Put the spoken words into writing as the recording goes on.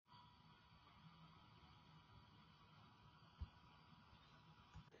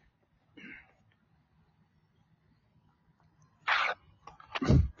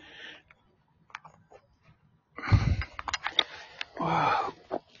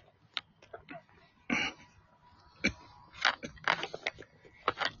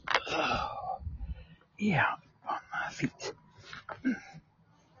Yeah, on my feet.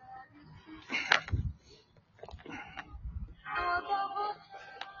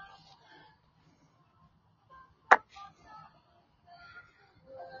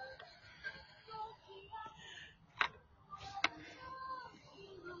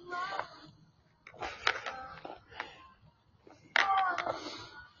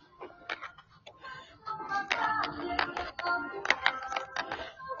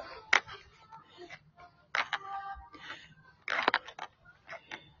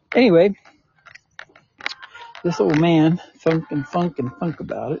 Anyway, this old man, funk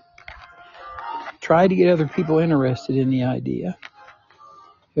about it, tried to get other people interested in the idea.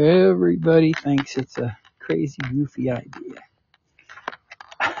 Everybody thinks it's a crazy, goofy idea.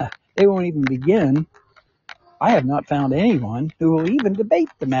 They won't even begin. I have not found anyone who will even debate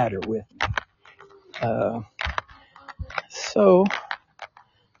the matter with me. So,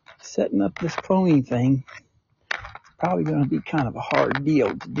 setting up this cloning thing is probably going to be kind of a hard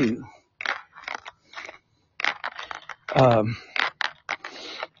deal to do. I'm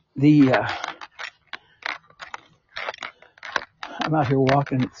out here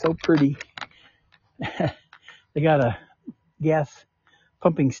walking. It's so pretty. They got a gas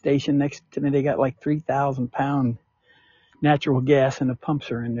pumping station next to me. They got like 3,000 pound natural gas, and the pumps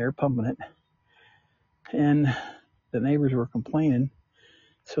are in there pumping it. And the neighbors were complaining.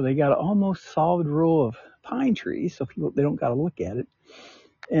 So they got an almost solid row of pine trees, so people, they don't got to look at it.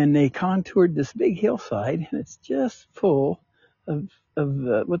 And they contoured this big hillside, and it's just full of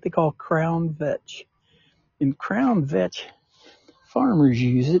what they call crown vetch. And crown vetch, farmers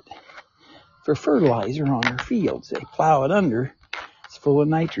use it for fertilizer on their fields. They plow it under. It's full of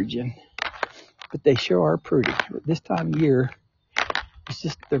nitrogen. But they sure are pretty. But this time of year, it's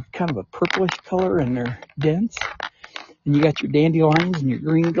just, they're kind of a purplish color, and they're dense. And you got your dandelions and your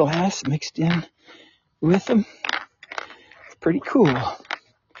green glass mixed in with them. It's pretty cool.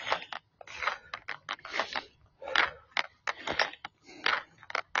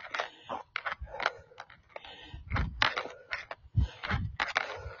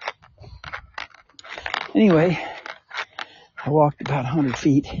 Anyway, I walked about 100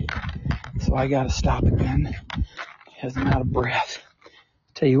 feet, so I got to stop again because I'm out of breath.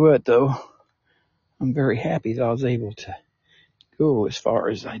 Tell you what, though, I'm very happy that I was able to go as far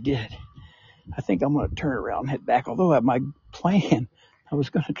as I did. I think I'm going to turn around and head back, although at my plan, I was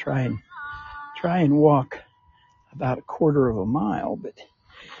going to try and walk about a quarter of a mile, but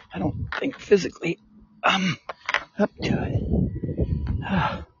I don't think physically I'm up to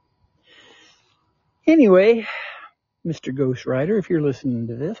it. Anyway, Mr. Ghost Rider, if you're listening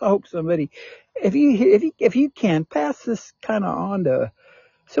to this, I hope somebody, if you can, pass this kind of on to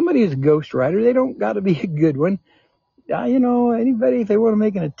somebody who's a Ghost Rider. They don't got to be a good one. Anybody, if they want to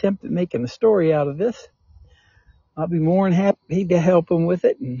make an attempt at making a story out of this, I'll be more than happy to help them with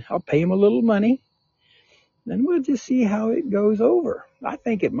it, and I'll pay them a little money. Then we'll just see how it goes over. I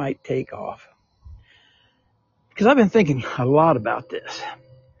think it might take off. Because I've been thinking a lot about this.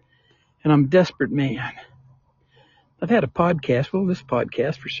 And I'm a desperate man. I've had this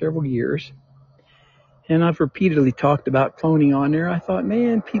podcast for several years. And I've repeatedly talked about cloning on there. I thought,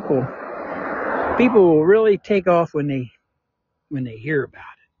 man, people will really take off when they hear about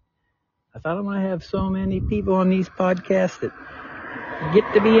it. I thought I might have so many people on these podcasts that get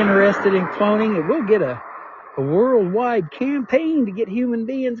to be interested in cloning, and we'll get a worldwide campaign to get human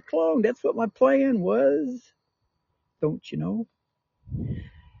beings cloned. That's what my plan was. Don't you know?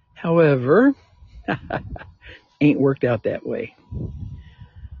 However, ain't worked out that way.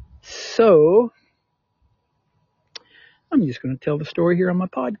 So, I'm just going to tell the story here on my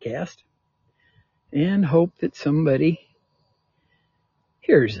podcast and hope that somebody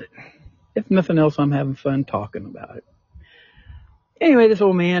hears it. If nothing else, I'm having fun talking about it. Anyway, this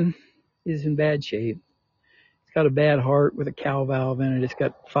old man is in bad shape. He's got a bad heart with a cow valve in it. It's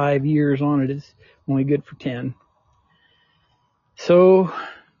got 5 years on it. It's only good for 10. So,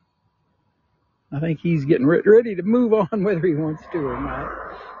 I think he's getting ready to move on whether he wants to or not.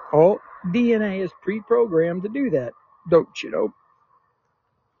 All DNA is pre-programmed to do that, don't you know?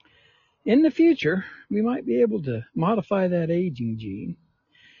 In the future, we might be able to modify that aging gene.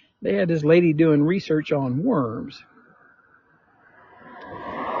 They had this lady doing research on worms.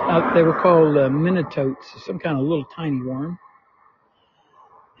 They were called minitotes, some kind of little tiny worm.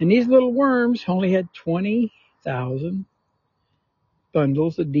 And these little worms only had 20,000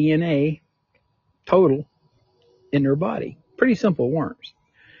 bundles of DNA total in their body. Pretty simple worms.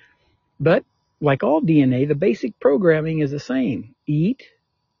 But like all DNA, the basic programming is the same. Eat,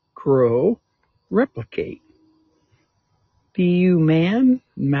 grow, replicate. PU man,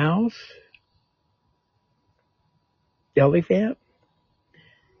 mouse, elephant,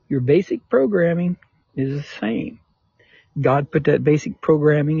 your basic programming is the same. God put that basic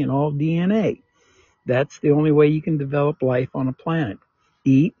programming in all DNA. That's the only way you can develop life on a planet.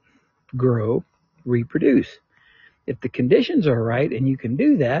 Eat, grow, reproduce. If the conditions are right and you can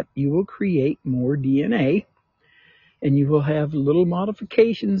do that, you will create more DNA, and you will have little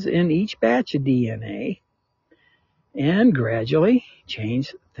modifications in each batch of DNA, and gradually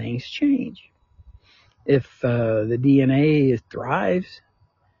things change. If the DNA thrives,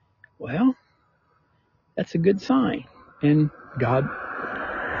 well, that's a good sign. And God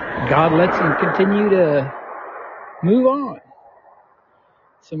lets them continue to move on.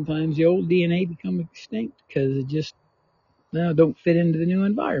 Sometimes the old DNA become extinct because it just don't fit into the new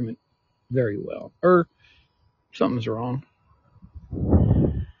environment very well, or something's wrong.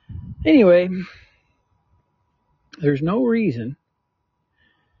 Anyway, there's no reason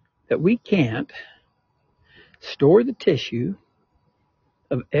that we can't store the tissue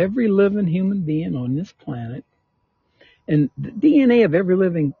of every living human being on this planet. And the DNA of every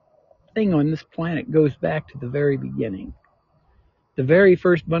living thing on this planet goes back to the very beginning. The very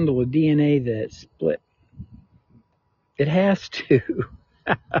first bundle of DNA that split. It has to.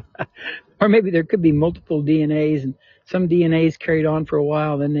 Or maybe there could be multiple DNAs, and some DNAs carried on for a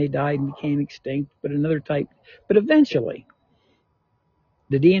while, then they died and became extinct, but another type. But eventually,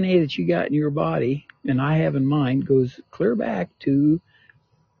 the DNA that you got in your body, and I have in mine, goes clear back to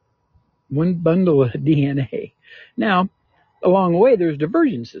one bundle of DNA. Now, along the way, there's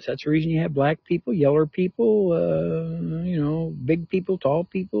divergences. That's the reason you have black people, yellow people, big people, tall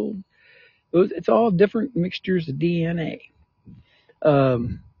people. It's all different mixtures of DNA.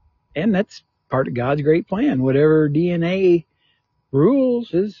 And that's part of God's great plan. Whatever DNA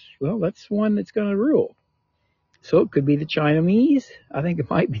rules that's one that's going to rule. So it could be the Chinese. I think it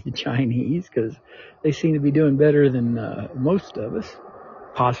might be the Chinese because they seem to be doing better than most of us.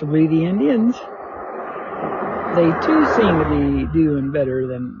 Possibly the Indians. They too seem to be doing better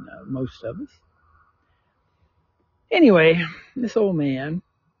than most of us. Anyway, this old man,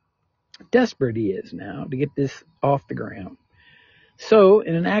 desperate he is now to get this off the ground. So,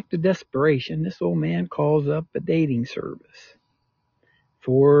 in an act of desperation, this old man calls up a dating service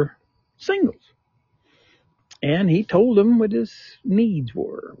for singles. And he told them what his needs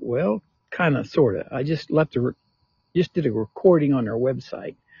were. Well, kind of, sort of. I just did a recording on their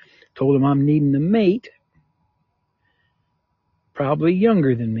website. Told him I'm needing a mate, probably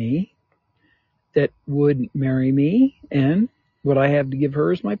younger than me, that would marry me, and what I have to give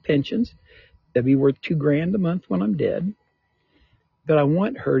her is my pensions. That'd be worth $2,000 a month when I'm dead. But I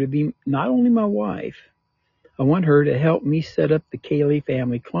want her to be not only my wife, I want her to help me set up the Cayley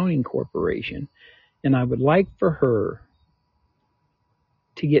Family Cloning Corporation. And I would like for her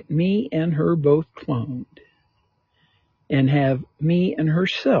to get me and her both cloned and have me and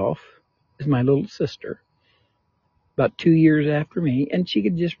herself as my little sister about 2 years after me, and she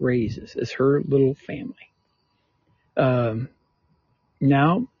could just raise us as her little family.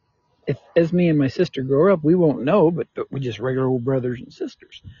 Now, if as me and my sister grow up, we won't know, but we're just regular old brothers and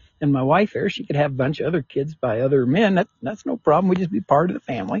sisters. And my wife there, she could have a bunch of other kids by other men. That's no problem. We'd just be part of the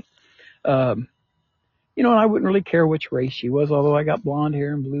family. And I wouldn't really care which race she was, although I got blonde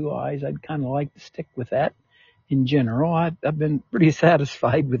hair and blue eyes. I'd kind of like to stick with that in general. I've been pretty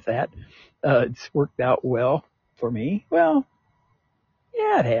satisfied with that. It's worked out well for me. Well,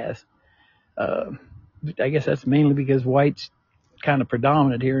 yeah, it has. I guess that's mainly because white's kind of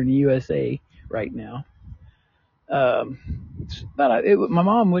predominant here in the USA right now. But my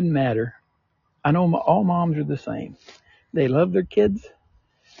mom wouldn't matter. I know all moms are the same. They love their kids.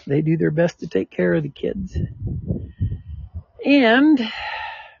 They do their best to take care of the kids. And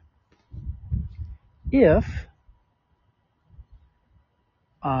if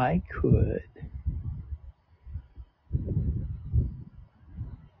I could,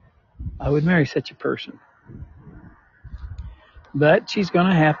 I would marry such a person. But she's going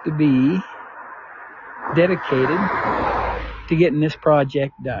to have to be dedicated to getting this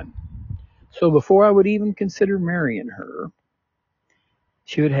project done. So before I would even consider marrying her,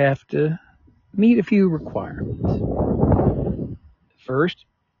 she would have to meet a few requirements. First,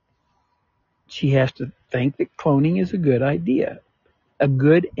 she has to think that cloning is a good idea, a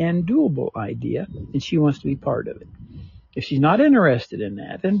good and doable idea, and she wants to be part of it. If she's not interested in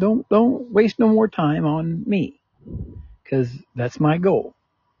that, then don't waste no more time on me, because that's my goal.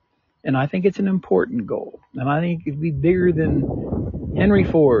 And I think it's an important goal. And I think it'd be bigger than Henry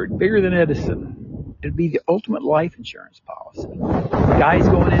Ford, bigger than Edison. It'd be the ultimate life insurance policy. Guys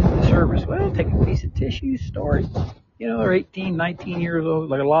going into the service, well, take a piece of tissue, store it. They're 18, 19 years old,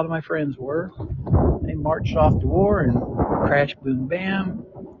 like a lot of my friends were. They marched off to war and crash, boom, bam,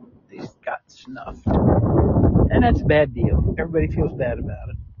 they got snuffed. And that's a bad deal. Everybody feels bad about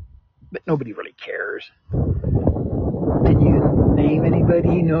it, but nobody really cares. Can you name anybody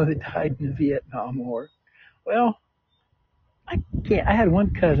you know that died in the Vietnam War? Well, I can't. I had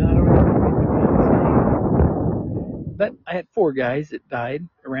one cousin. I don't know. But I had 4 guys that died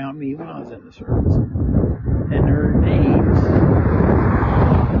around me when I was in the service. And their names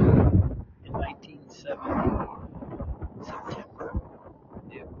in 1970, September,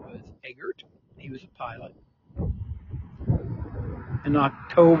 it was Eggert. He was a pilot. In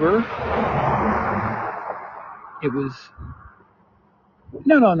October, it was,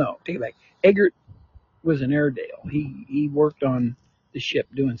 no, take it back. Eggert was an Airedale. He worked on the ship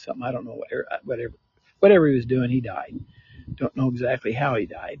doing something. I don't know, whatever he was doing, he died. Don't know exactly how he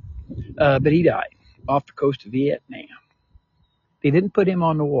died. But he died off the coast of Vietnam. They didn't put him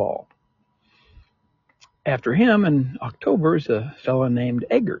on the wall. After him in October is a fellow named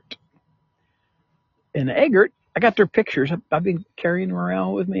Eggert. And Eggert, I got their pictures. I've been carrying them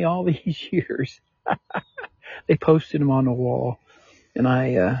around with me all these years. They posted them on the wall. And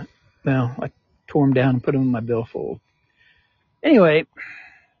I tore them down and put them in my billfold. Anyway,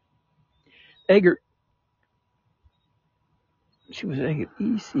 Eggert, she was Eggert,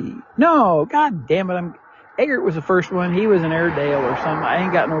 E.C. No, God damn it, Eggert was the first one. He was an Airedale or something. I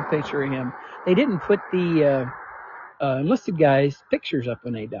ain't got no picture of him. They didn't put the enlisted guys' pictures up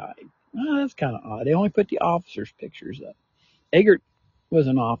when they died. Oh, that's kind of odd. They only put the officers' pictures up. Eggert was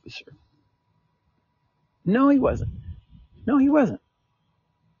an officer. No, he wasn't.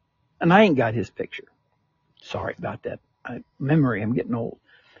 And I ain't got his picture. Sorry about that. Memory, I'm getting old.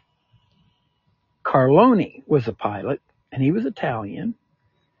 Carloni was a pilot, and he was Italian.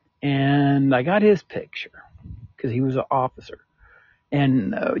 And I got his picture because he was an officer.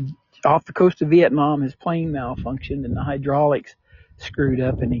 And off the coast of Vietnam, his plane malfunctioned and the hydraulics screwed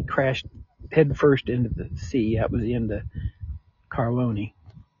up and he crashed headfirst into the sea. That was the end of Carloni.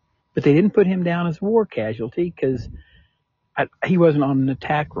 But they didn't put him down as a war casualty because he wasn't on an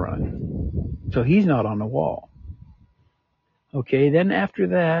attack run. So he's not on the wall. Okay, then after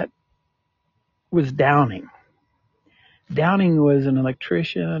that was Downing. Downing was an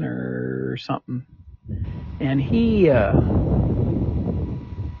electrician or something. And he, I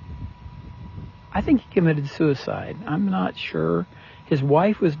think he committed suicide. I'm not sure. His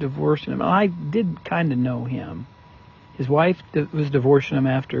wife was divorcing him. I did kind of know him. His wife was divorcing him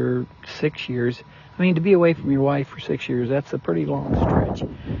after 6 years. I mean, to be away from your wife for 6 years, that's a pretty long stretch.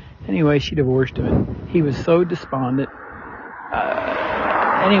 Anyway, she divorced him, and he was so despondent.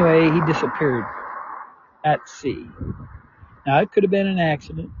 Anyway, he disappeared at sea. Now, it could have been an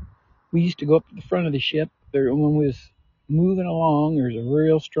accident. We used to go up to the front of the ship. When we was moving along, there's a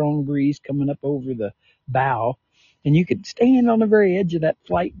real strong breeze coming up over the bow, and you could stand on the very edge of that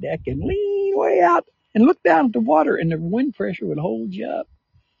flight deck and lean way out and look down at the water, and the wind pressure would hold you up.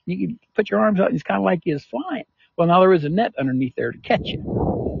 You could put your arms out, and it's kind of like you was flying. Well, now there was a net underneath there to catch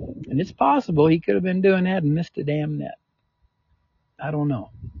you, and it's possible he could have been doing that and missed the damn net. I don't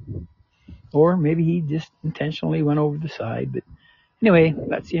know. Or maybe he just intentionally went over the side. But anyway,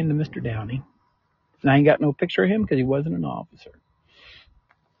 that's the end of Mr. Downing. And I ain't got no picture of him because he wasn't an officer.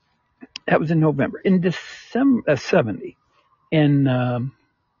 That was in November. In December 70,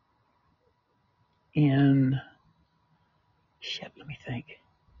 shit, let me think.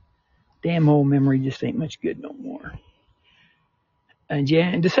 Damn old memory just ain't much good no more. And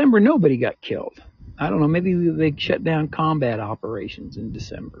in December, nobody got killed. I don't know. Maybe they shut down combat operations in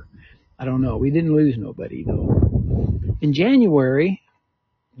December. I don't know. We didn't lose nobody, though. In January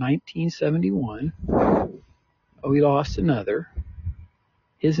 1971, we lost another.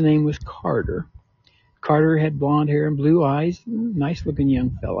 His name was Carter. Carter had blonde hair and blue eyes. Nice-looking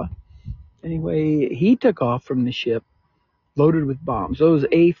young fella. Anyway, he took off from the ship loaded with bombs. Those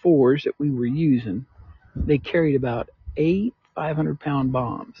A4s that we were using, they carried about 8 500-pound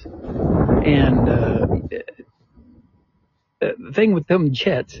bombs. And the thing with them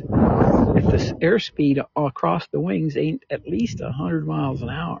jets, if the airspeed across the wings ain't at least 100 miles an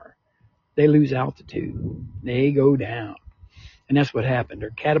hour, they lose altitude. They go down. And that's what happened. Their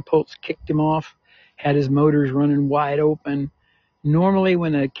catapults kicked him off, had his motors running wide open. Normally,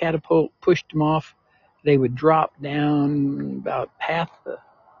 when a catapult pushed him off, they would drop down about half the...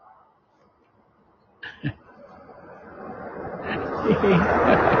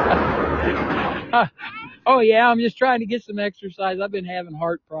 Oh, yeah, I'm just trying to get some exercise. I've been having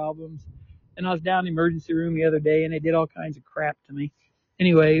heart problems. And I was down in the emergency room the other day, and they did all kinds of crap to me.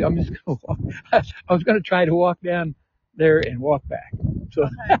 Anyway, I'm just going to walk. I was going to try to walk down there and walk back. So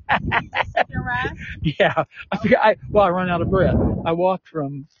yeah, I run out of breath. I walked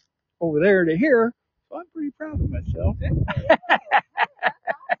from over there to here, so I'm pretty proud of myself.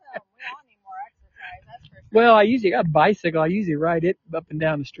 Well, I usually got a bicycle. I usually ride it up and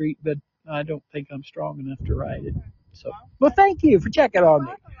down the street, but I don't think I'm strong enough to ride it. So, well, thank you for checking on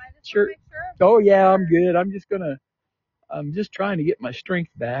me. Sure. Oh yeah, I'm good. I'm just trying to get my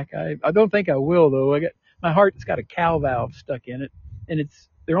strength back. I don't think I will though. My heart's got a cow valve stuck in it, and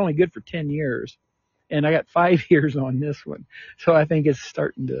they're only good for 10 years, and I got 5 years on this one, so I think it's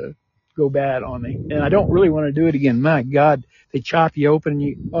starting to go bad on me, and I don't really want to do it again. My God, they chop you open,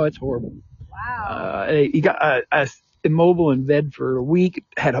 and it's horrible. Wow. You got I was immobile in bed for a week.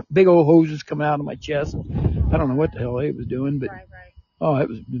 Had a big old hoses coming out of my chest. I don't know what the hell they was doing, but it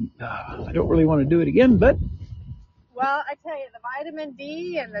was. I don't really want to do it again, but. Well, I tell you, the vitamin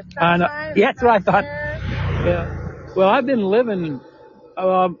D and the sunshine. Yeah, that's what I thought. Yeah. Well, I've been living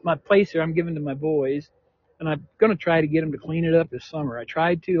my place here. I'm giving to my boys, and I'm gonna try to get them to clean it up this summer. I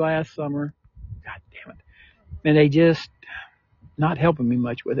tried to last summer. God damn it! And they just not helping me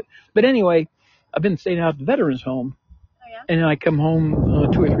much with it. But anyway, I've been staying out at the veterans home. Oh, yeah? And then I come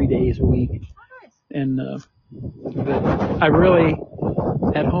home 2 or 3 days a week. Oh, nice. And but I really,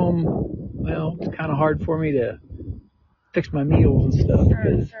 at home, well, it's kind of hard for me to fix my meals and stuff.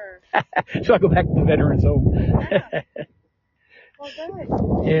 Sure. So I go back to the veterans home. Yeah. Well, good.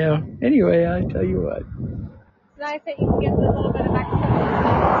 Yeah. Anyway, I tell you what. It's nice that you can get a little bit of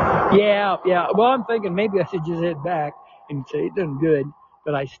exercise. Yeah. Well, I'm thinking maybe I should just head back and say it's done good.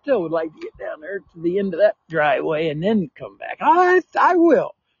 But I still would like to get down there to the end of that driveway and then come back. I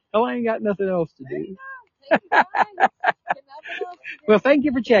will. Well, I ain't got nothing else to do. Take your time. Well, thank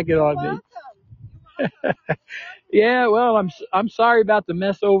you for checking on me. You're welcome. Yeah, well, I'm sorry about the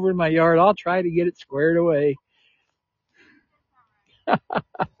mess over in my yard. I'll try to get it squared away.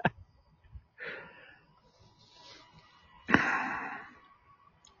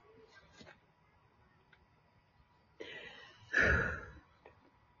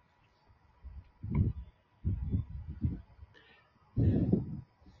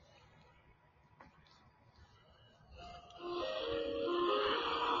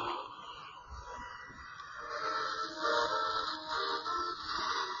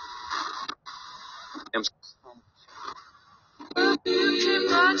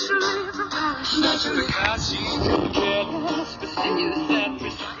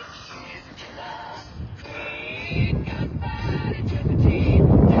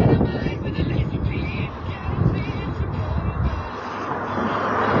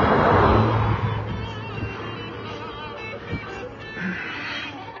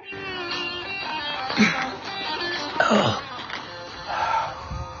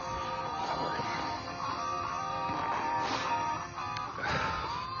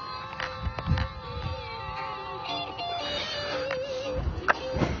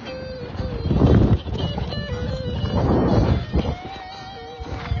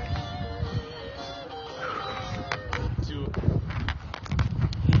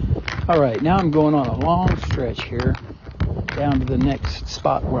 All right, now I'm going on a long stretch here down to the next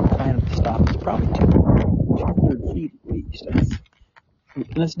spot where I'm planning to stop. It's probably 200 feet at least.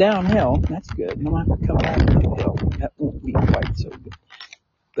 And it's downhill. That's good. And I'm going to have to come back uphill. That won't be quite so good.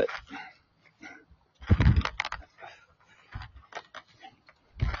 But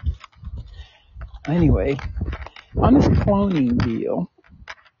anyway, on this cloning deal,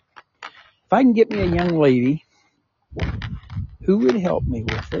 if I can get me a young lady who would help me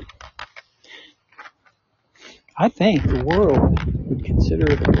with it, I think the world would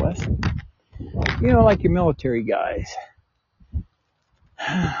consider it a blessing. Like your military guys.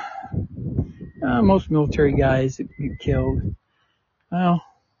 Most military guys that get killed, well,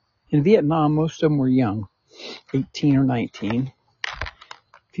 in Vietnam, most of them were young, 18 or 19,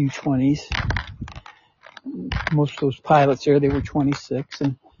 a few 20s. Most of those pilots there, they were 26,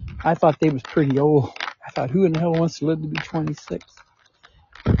 and I thought they was pretty old. I thought, who in the hell wants to live to be 26?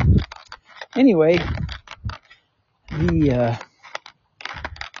 Anyway, I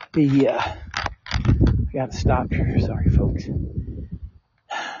gotta stop here. Sorry, folks.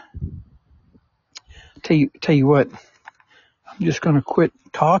 Tell you what, I'm just gonna quit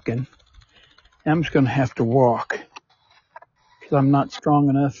talking. I'm just gonna have to walk because I'm not strong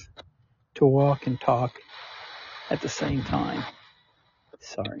enough to walk and talk at the same time.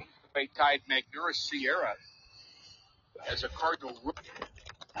 Sorry. Tied Magnura Sierra as a Cardinal rookie,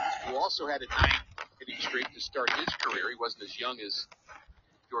 who also had a 9-inning streak to start his career. He wasn't as young as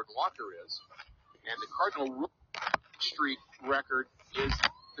Jordan Walker is. And the Cardinal rookie streak record is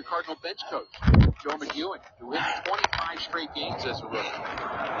the Cardinal bench coach, Joe McEwen, who hit 25 straight games as a rookie.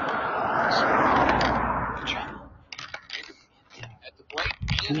 At the plate,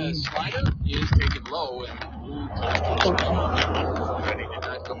 and a slider is taken low and moved close to the strike. But he did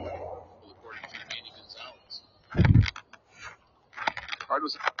not go according to Manny Gonzalez.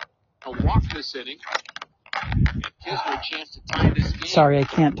 Cardinals a walk this inning, and Kisner a chance to tie this game. Sorry, I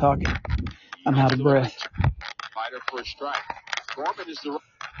can't talk. I'm out of breath. Slider for a strike. Gorman is the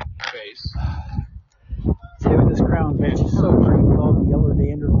base. See, with this crown bench is so pretty with all the yellow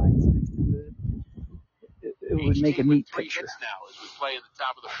dandelions next to it. It would make a neat picture. Now as we play in the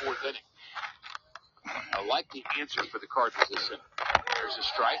top of the fourth inning. A likely answer for the Cardinals this inning. There's a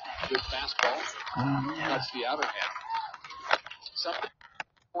strike. Good fastball. Cuts the outer half. Something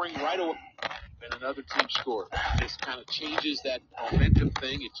scoring right away. And another team scores. This kind of changes that momentum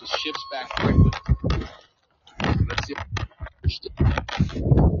thing. It just shifts back quickly. Let's see.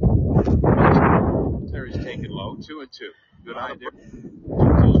 Terry's taken low. 2-2. Good idea.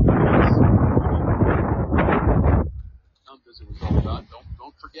 As a result of that,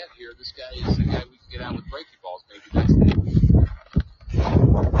 don't forget here. This guy is the guy we can get out with breaking balls. Maybe next day.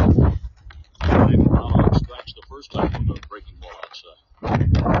 Ronald scratched the first time with a breaking ball outside.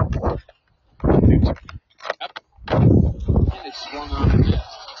 And it swung on the net.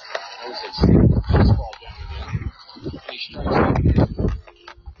 That was a single fastball down the net. And he strikes out.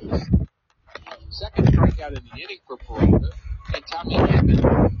 Second strikeout in the inning for Peralta. And Tommy Edman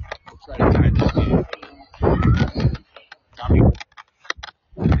will try to tie this game. Tommy,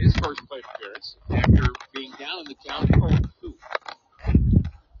 his first plate appearance after being down in the count 0-2.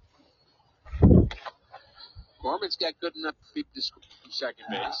 Gorman's got good enough feet to score from second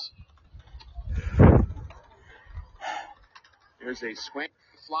base. There's a swing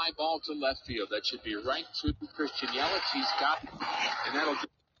fly ball to left field. That should be right to Christian Yelich. He's got it, and that'll do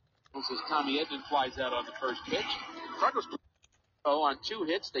as Tommy Edman flies out on the first pitch. Cardinals on 2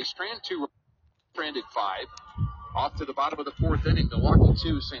 hits. They strand 2, stranded 5. Off to the bottom of the fourth inning. Milwaukee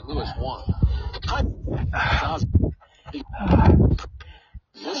 2, St. Louis 1.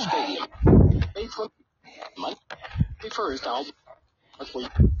 This stadium, May 21st,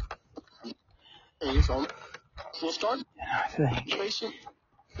 we'll start. Patient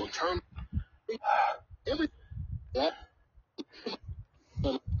will turn every that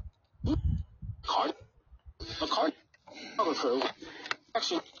card, a card, crew,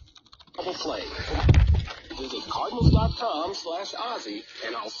 action, double play. Visit Cardinals.com/Ozzy,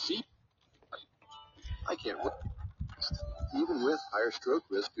 and I'll see. I can't rest. Even with higher stroke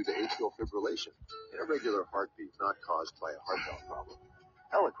risk due to atrial fibrillation, irregular heartbeat not caused by a heart valve problem.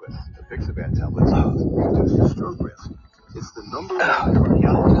 Eliquis, the Pixaban tablets, reduces stroke risk. It's the #1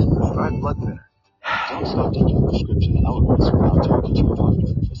 cardiologist prescribed blood thinner. Don't stop taking prescription Eliquis without talking to your doctor,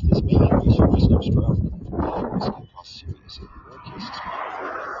 as this may increase your risk of stroke. Eliquis can cause serious and rare cases.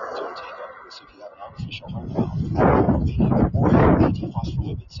 Don't take Eliquis if you have an artificial heart valve, abnormal or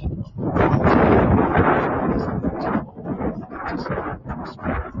antiphospholipid syndrome.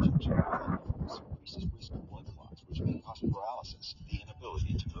 Increases risk of blood clots, which may cause paralysis, the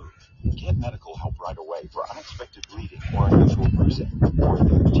inability to move. Get medical help right away for unexpected bleeding or unusual bruising, or if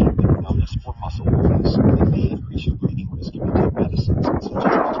you're experiencing numbness or muscle weakness. It may increase your bleeding risk if you take medicines such as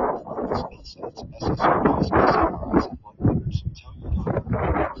antibiotics, NSAIDs, SSRIs, SNRIs, and blood thinners. Tell your doctor about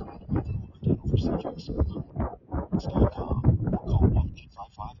medical or dental procedures. Eliquis.com or call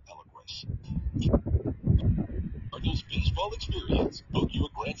 1-855-ELIQUIS. Cardinals baseball experience. Book your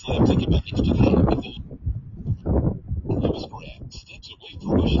Grand Slam ticket package today in the Lewis Grand. Steps away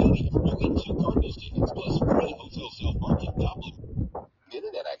from Busch Stadium. You get 2 Cardinals tickets plus free hotel self-parking, top-limit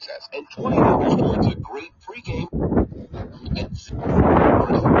internet access, and $20 towards a great pregame and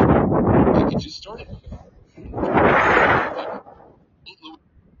packages started.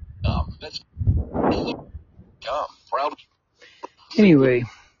 That's proud. Anyway,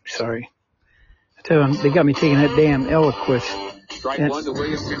 sorry. I tell them, they got me taking that damn Eliquis. Strike 1 to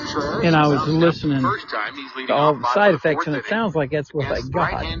William Contreras. And I was listening First time he's leading to all the off side the effects, and fourth it sounds like that's what I inning.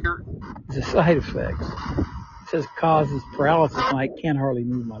 got. Right-hander. The side effects. It says causes paralysis, and I can't hardly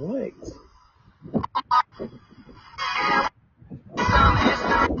move my legs.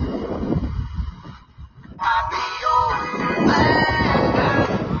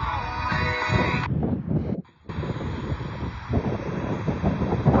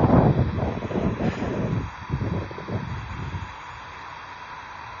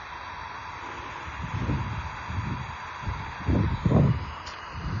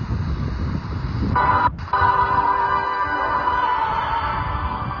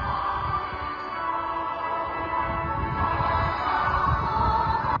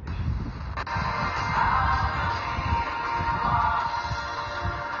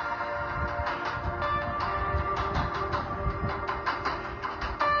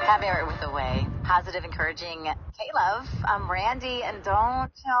 Bear it with a way. Positive, encouraging. K-Love, I'm Randy, and don't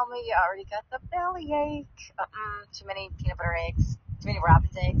tell me you already got the bellyache. Too many peanut butter eggs, too many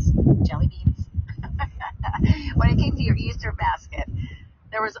Robin's eggs, jelly beans. When it came to your Easter basket,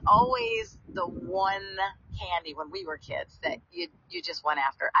 there was always the one candy when we were kids that you just went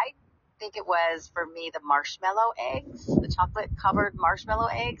after. I think it was, for me, the marshmallow eggs, the chocolate-covered marshmallow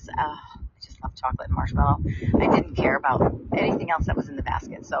eggs. I just love chocolate and marshmallow. I didn't care about anything else that was in the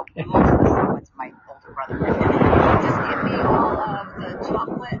basket. So most of the sequence, my older brother did. Just give me all of the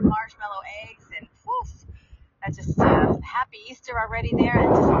chocolate marshmallow eggs, and poof, that's just happy Easter already there.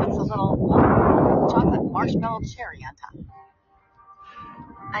 And just puts a little chocolate marshmallow cherry on top.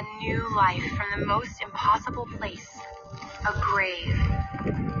 A new life from the most impossible place, a grave.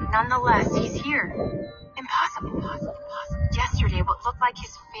 Nonetheless, he's here. Impossible. Yesterday, what looked like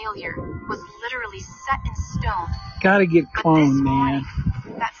his failure was literally set in stone. Gotta get cloned, man.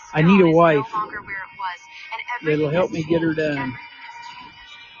 I need a wife that'll help me get her done.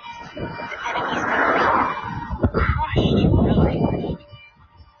 The enemy's been crushed, really.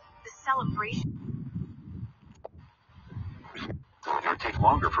 The celebration. It take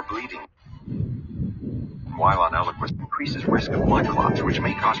longer for bleeding. While on Eliquis increases risk of blood clots, which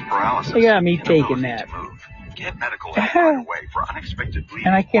may cause paralysis. They got me taking that. Get medical help right away for unexpected bleeding.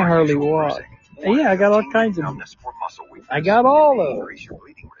 And I can't hardly walk. Yeah, I got all kinds of. I got all of them. Increase your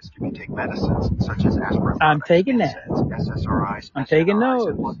bleeding risk if you take medicines such as aspirin. I'm taking that. SSRIs. I'm taking those.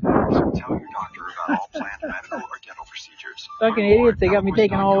 Tell your doctor about all planned medical or dental procedures. Fucking idiots! They got me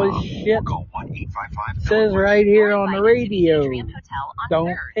taking all this shit. It says right here on the radio,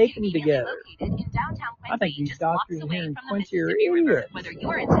 don't take them together. I think these doctors here in Quincy are idiots. Whether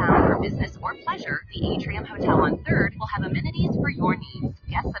you're in town for business or pleasure, the Atrium Hotel on 3rd will have amenities for your needs.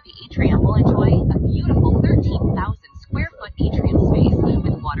 Guests of the Atrium will enjoy a beautiful 13,000 square foot atrium space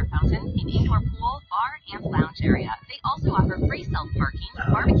with water fountain, an indoor pool, bar, and lounge area. They also offer free self-parking,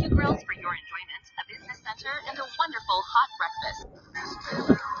 barbecue grills for your enjoyment, a business center, and a wonderful hot breakfast.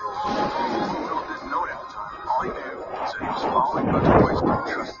 There's no downtime. All you do is just following God's voice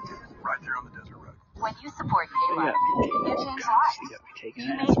right there on the desert road. When you support K-Love, you change lives.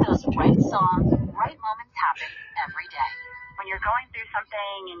 You make those right songs, right moments happen every day. When you're going through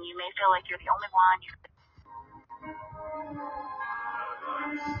something and you may feel like you're the only one,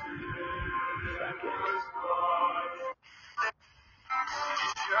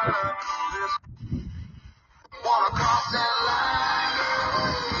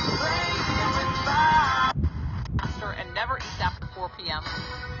 and never eats after 4 p.m.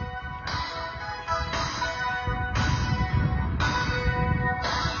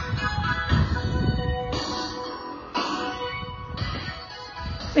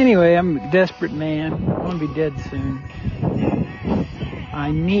 Anyway, I'm a desperate man. I'm going to be dead soon.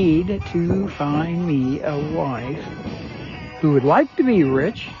 I need to find me a wife who would like to be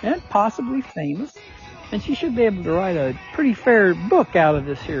rich and possibly famous. And she should be able to write a pretty fair book out of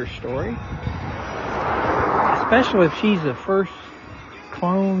this here story. Especially if she's the first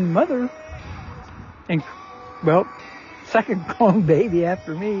clone mother. And, well, second clone baby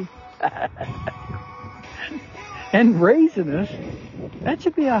after me. And raising us. That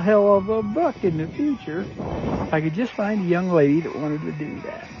should be a hell of a book in the future. If I could just find a young lady that wanted to do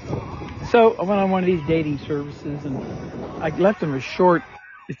that. So I went on one of these dating services and I left them a short.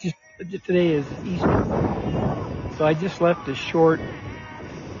 It's just today is Easter, so I just left a short,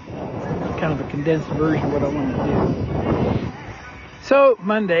 kind of a condensed version of what I want to do. So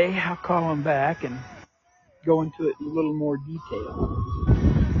Monday I'll call them back and go into it in a little more detail.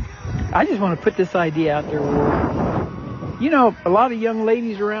 I just want to put this idea out there where, you know, a lot of young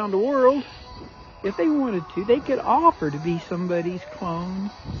ladies around the world, if they wanted to, they could offer to be somebody's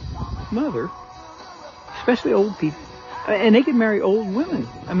clone mother, especially old people. And they could marry old women.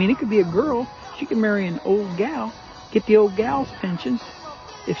 I mean, it could be a girl. She could marry an old gal, get the old gal's pensions,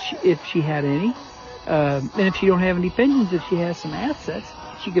 if she had any. And if she don't have any pensions, if she has some assets,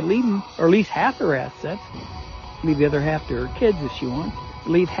 she could leave them, or at least half her assets. Leave the other half to her kids if she wants.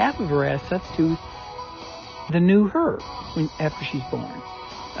 Leave half of her assets to the new her after she's born.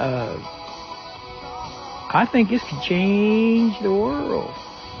 I think this could change the world.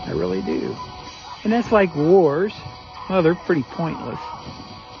 I really do. And that's like wars. Well, they're pretty pointless.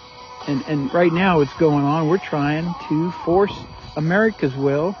 And right now what's going on, we're trying to force America's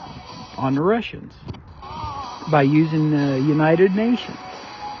will on the Russians by using the United Nations.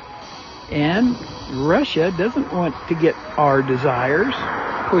 And Russia doesn't want to get our desires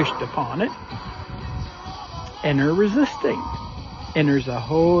pushed upon it. And they're resisting. And there's a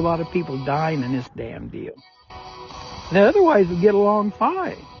whole lot of people dying in this damn deal. Now, otherwise, we get along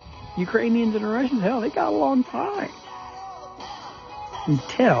fine. Ukrainians and the Russians, hell, they got along fine.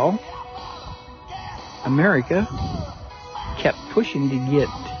 Until America kept pushing to get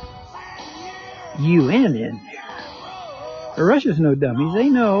UN in there. The Russians no dummies. They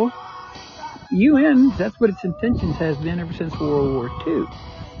know UN, that's what its intentions has been ever since World War II.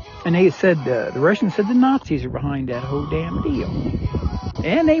 And they said, the Russians said the Nazis are behind that whole damn deal.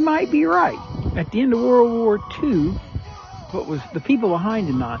 And they might be right. At the end of World War II, what was the people behind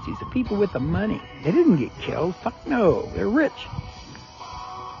the Nazis, the people with the money, they didn't get killed. Fuck no, they're rich.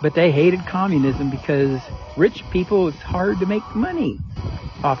 But they hated communism because rich people, it's hard to make money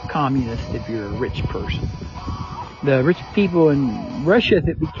off communists if you're a rich person. The rich people in Russia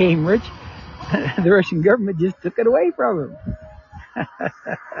that became rich, the Russian government just took it away from them.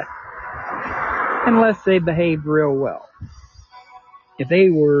 Unless they behaved real well. If they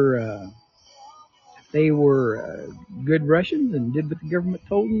were good Russians and did what the government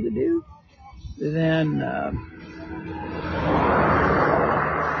told them to do, then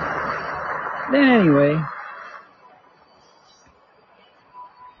anyway,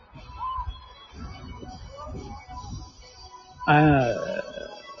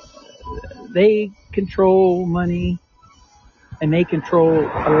 they control money and they control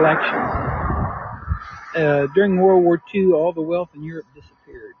elections. During World War II, all the wealth in Europe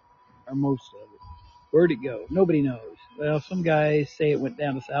disappeared, or most of it. Where'd it go? Nobody knows. Well, some guys say it went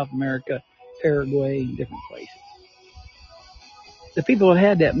down to South America, Paraguay, and different places. The people that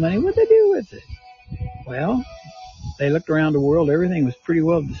had that money, what'd they do with it? Well, they looked around the world. Everything was pretty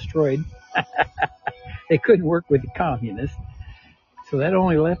well destroyed. They couldn't work with the communists. So that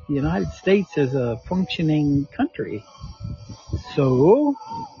only left the United States as a functioning country. So,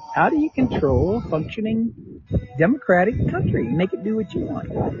 how do you control a functioning democratic country? Make it do what you want.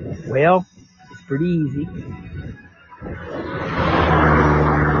 Well, it's pretty easy.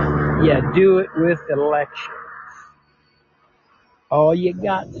 You do it with elections. All you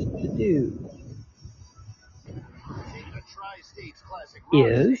got to do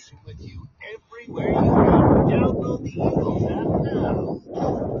is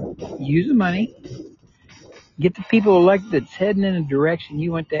use the money, get the people elected that's heading in a direction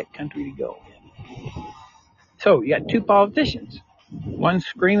you want that country to go. So you got two politicians. One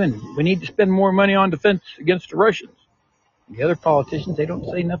screaming, we need to spend more money on defense against the Russians. The other politicians, they don't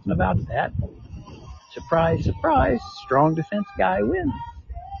say nothing about that. Surprise, surprise, strong defense guy wins.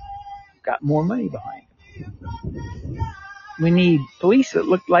 Got more money behind him. We need police that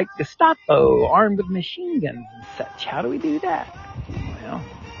look like Gestapo, armed with machine guns and such. How do we do that? Well,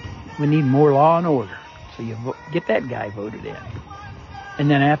 we need more law and order. So you get that guy voted in.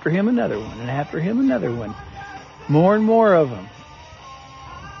 And then after him, another one. And after him, another one. More and more of them.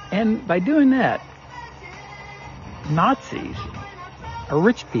 And by doing that, Nazis, or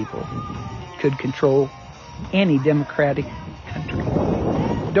rich people, could control any democratic country.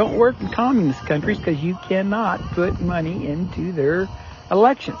 Don't work in communist countries because you cannot put money into their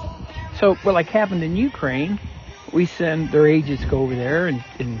elections. So, well, like happened in Ukraine, we send their agents go over there and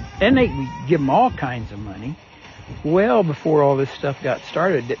we give them all kinds of money. Well, before all this stuff got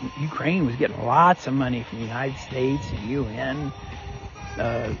started, Ukraine was getting lots of money from the United States and UN.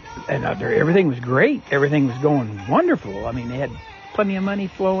 And everything was great. Everything was going wonderful. I mean, they had plenty of money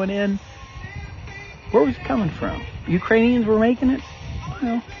flowing in. Where was it coming from? Ukrainians were making it?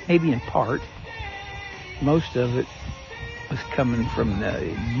 Well, maybe in part. Most of it was coming from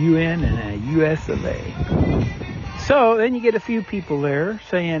the UN and the US of A. So then you get a few people there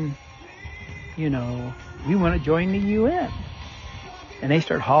saying, you know, we want to join the UN. And they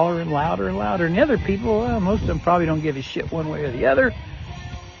start hollering louder and louder. And the other people, well, most of them probably don't give a shit one way or the other.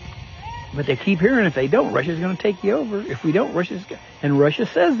 But they keep hearing if they don't, Russia's going to take you over. If we don't, and Russia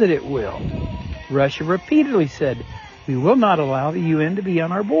says that it will. Russia repeatedly said, we will not allow the UN to be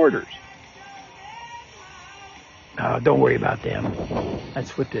on our borders. Don't worry about them.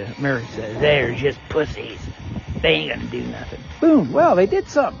 That's what the American says. They're just pussies. They ain't going to do nothing. Boom. Well, they did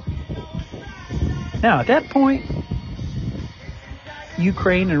something. Now, at that point,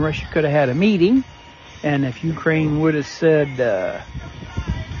 Ukraine and Russia could have had a meeting. And if Ukraine would have said,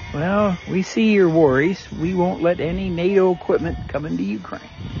 well, we see your worries. We won't let any NATO equipment come into Ukraine.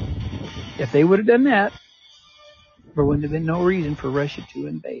 If they would have done that, there wouldn't have been no reason for Russia to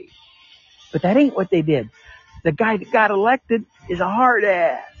invade. But that ain't what they did. The guy that got elected is a hard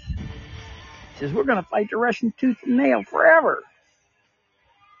ass. He says, we're going to fight the Russian tooth and nail forever.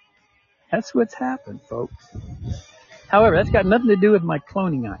 That's what's happened, folks. However, that's got nothing to do with my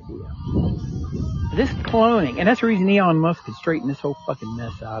cloning idea. This cloning, and that's the reason Elon Musk could straighten this whole fucking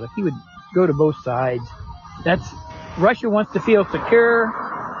mess out. If he would go to both sides, Russia wants to feel secure.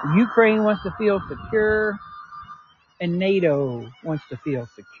 Ukraine wants to feel secure, and NATO wants to feel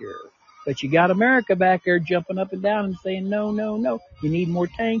secure. But you got America back there jumping up and down and saying, no, no, no. You need more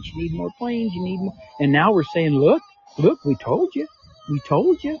tanks. You need more planes. You need more. And now we're saying, look, we told you. We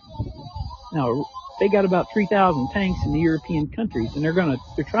told you. Now, they got about 3,000 tanks in the European countries, and they're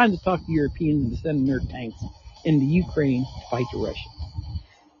trying to talk the Europeans into sending their tanks into Ukraine to fight the Russians.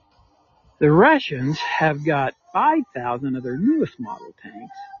 The Russians have got 5,000 of their newest model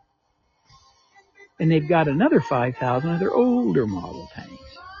tanks, and they've got another 5,000 of their older model tanks.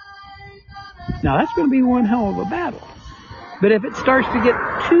 Now, that's going to be one hell of a battle. But if it starts to get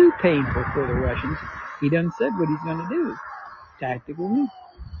too painful for the Russians, he done said what he's going to do. Tactical nukes.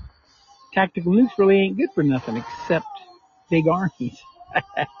 Tactical nukes really ain't good for nothing except big armies.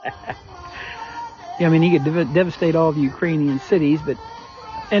 I mean, he could devastate all the Ukrainian cities,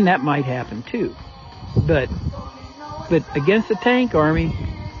 and that might happen too. But against the tank army,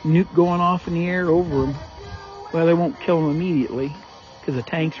 nuke going off in the air over them, well, they won't kill them immediately because the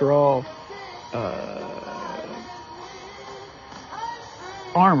tanks are all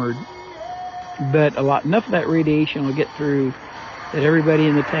armored. But enough of that radiation will get through that everybody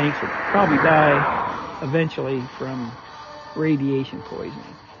in the tanks will probably die eventually from radiation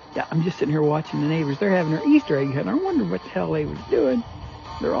poisoning. Yeah, I'm just sitting here watching the neighbors. They're having their Easter egg hunt. I wonder what the hell they was doing.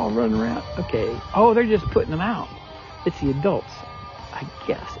 They're all running around. Okay. Oh, they're just putting them out. It's the adults, I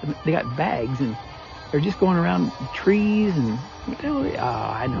guess. And they got bags, and they're just going around trees and,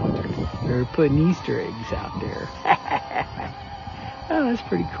 I know. They're putting Easter eggs out there. Oh, that's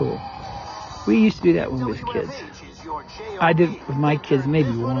pretty cool. We used to do that when we was kids. I did it with my kids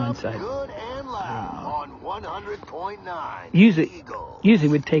maybe once. I don't know. Usually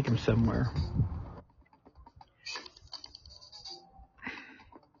we'd take them somewhere.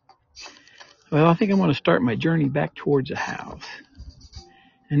 Well, I think I'm going to start my journey back towards the house.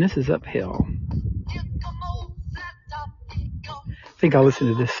 And this is uphill. I think I'll listen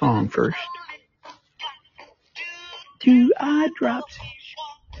to this song first. 2 eye drops,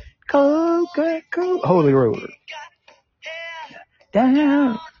 Coca-Cola, Holy Roller.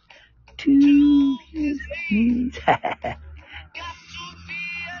 Down to his knees.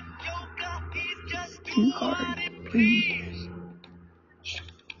 Too hard, please.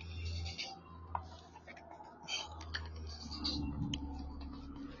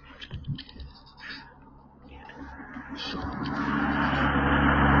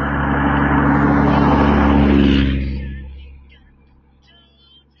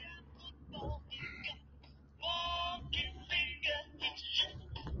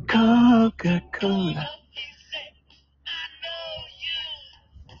 Coca-Cola.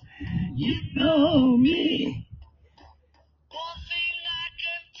 And you know me. One thing I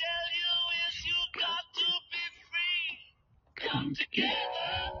can tell you is you got to be free. Come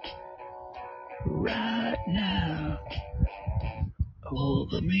together right now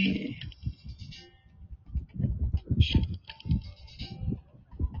over me.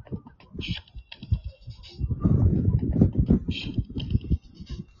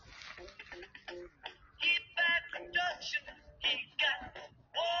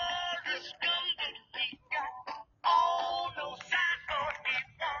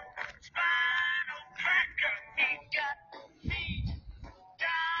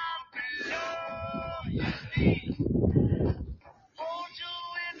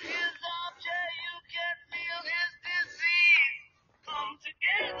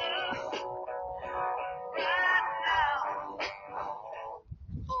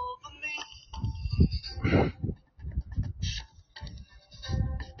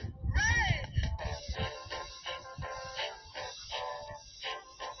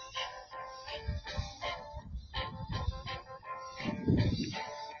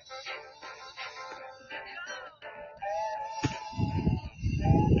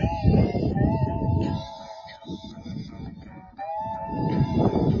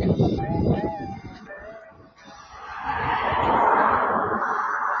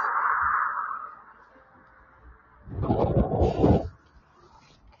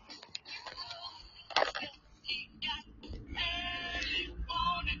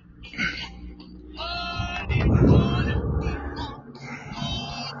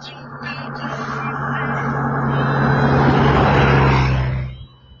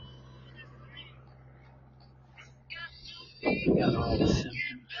 Got all the symptoms.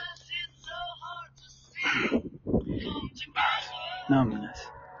 Numbness.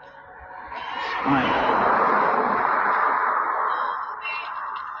 Spinal.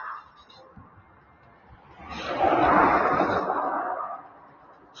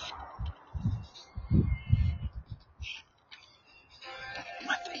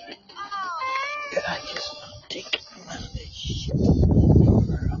 My face.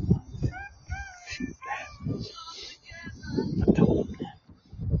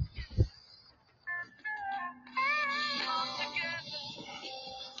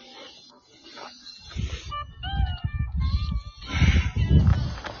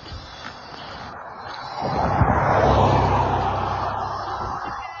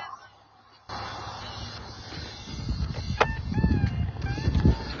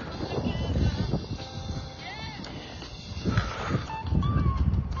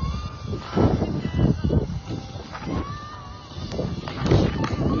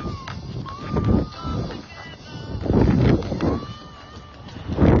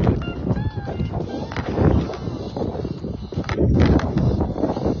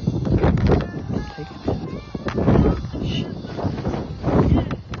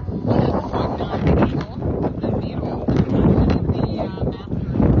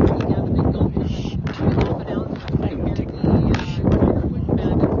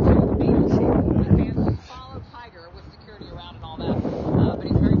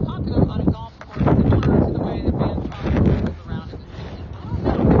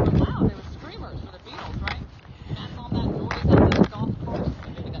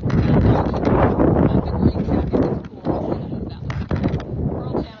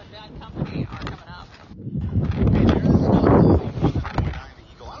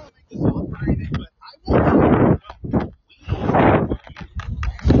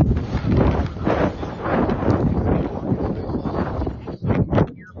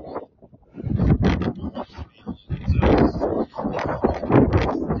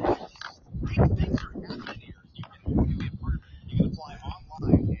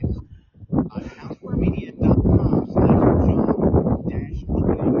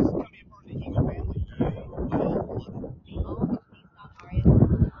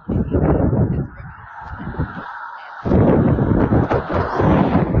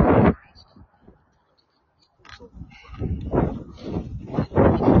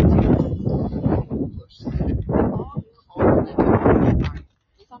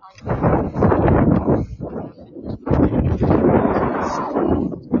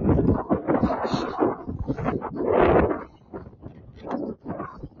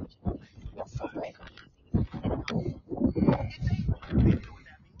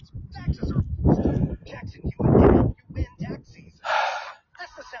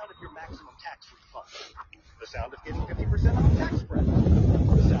 sound of getting 50% off tax spread.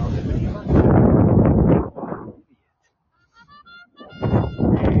 The sound of many of our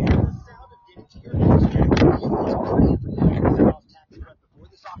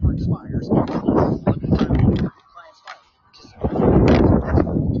this offer expires.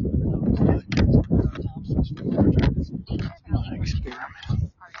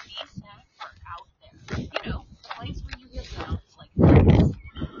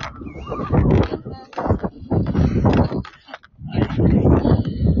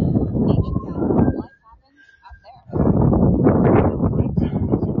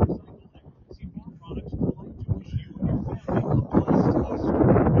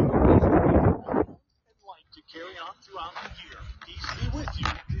 Carry on throughout the year. Easily with you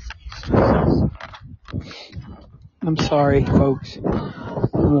is easy. I'm sorry, folks.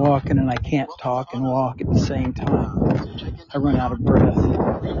 I'm walking and I can't talk and walk at the same time. I run out of breath.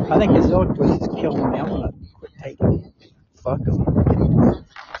 I think this Eliquis is killing me. I'm going to quit taking it. Fuck them.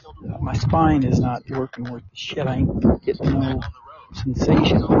 My spine is not working worth the shit. I ain't getting no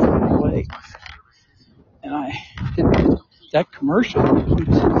sensation in my legs. And that commercial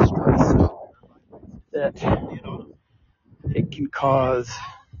includes some stress that it can cause.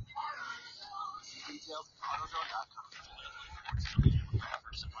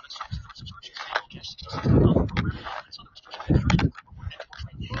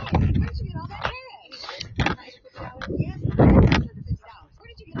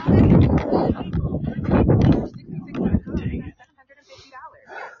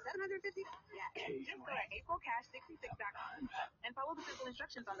 And follow the simple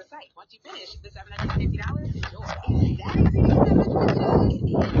instructions on the site. Once you finish, the $750 is yours.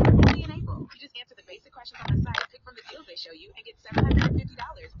 Only in April. You just answer the basic questions on the site, pick from the deals they show you, and get $750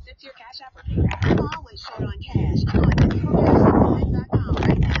 sent to your Cash App or PayPal. I'm always short on cash. Go to AprilCash66.com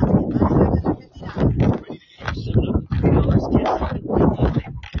right now and get my $750. Ready to get your $750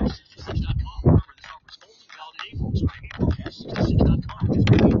 cash? AprilCash66.com. Remember, this offer is only valid in April. So AprilCash66.com. Just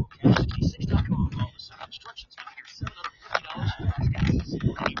go to AprilCash66.com. Follow the simple instructions to get your $750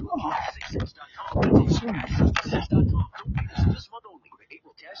 this month only. Go to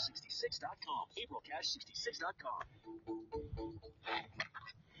AprilCash66.com. AprilCash66.com.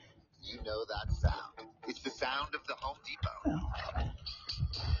 You know that sound. It's the sound of the Home Depot.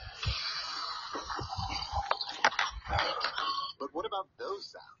 But what about those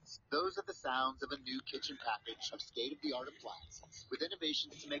sounds? Those are the sounds of a new kitchen package of state-of-the-art appliances with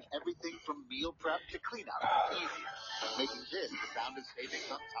innovations to make everything from meal prep to cleanup easier, making this the sound of savings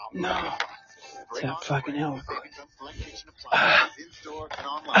on top of appliances. It's that fucking Eliquis. Savings on select kitchen appliances in-store and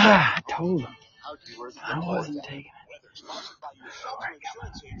online. I told him How dealers I wasn't taking it. Weather sponsored by your Shelter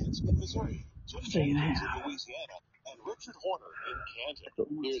Insurance agents in Missouri, Jim Jenkins in Louisiana, and Richard Horner in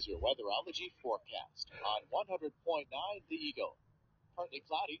Canton. Here's your weatherology forecast on 100.9 The Eagle. Partly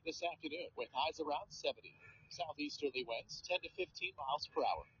cloudy this afternoon with highs around 70. Southeasterly winds 10 to 15 miles per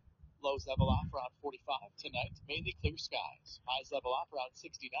hour. Lows level off around 45 tonight, mainly clear skies. Highs level off around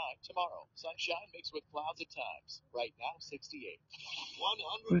 69 tomorrow. Sunshine mixed with clouds at times. Right now, 68.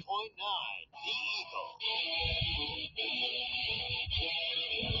 100.9 The Eagle.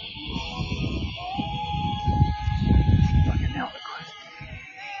 Fucking Eliquis.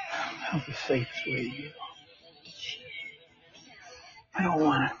 That's the safest way to go. I don't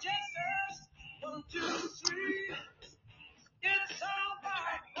want to.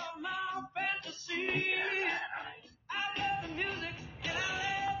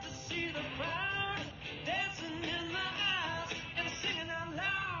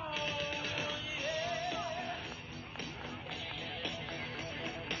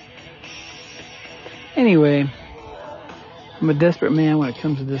 Anyway, I'm a desperate man when it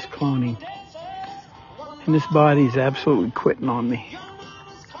comes to this cloning. And this body is absolutely quitting on me.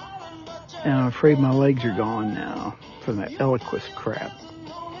 And I'm afraid my legs are gone now from that Eliquis crap.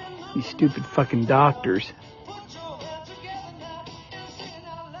 These stupid fucking doctors.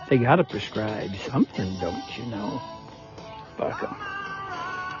 They gotta prescribe something, don't you know? Fuck them.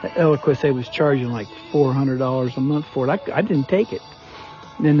 That Eliquis, they was charging like $400 a month for it. I didn't take it.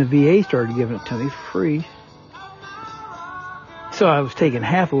 And then the VA started giving it to me for free. So I was taking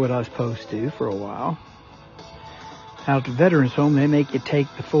half of what I was supposed to for a while. Out at the Veterans Home, they make you take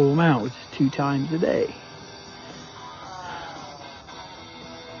the full amount, which is 2 times a day.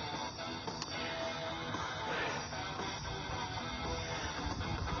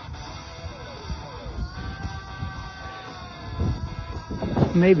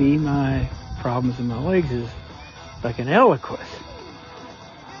 Maybe my problems in my legs is like an Eliquis.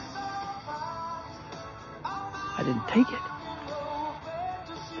 I didn't take it.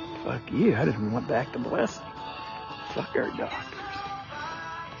 Fuck you, I just want back the blessing. Fuck our doctors.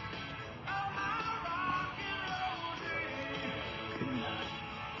 Good night.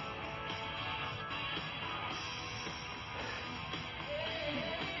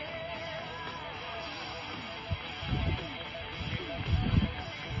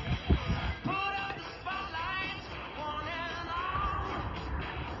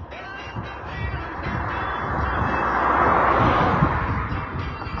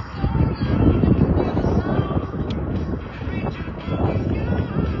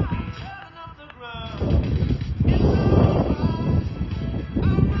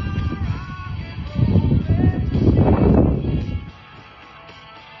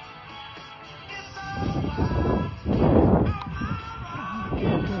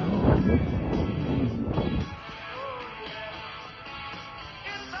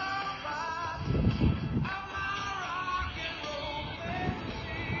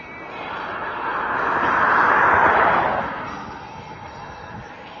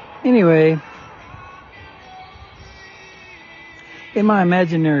 Anyway, in my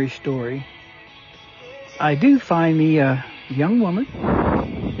imaginary story, I do find me a young woman,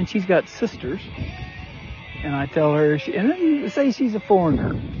 and she's got sisters, and I tell her, and then say she's a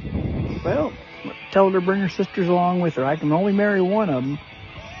foreigner. Well, tell her to bring her sisters along with her. I can only marry one of them,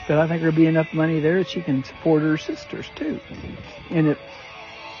 but I think there'll be enough money there that she can support her sisters too. And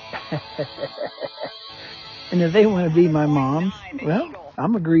if they want to be my moms, well,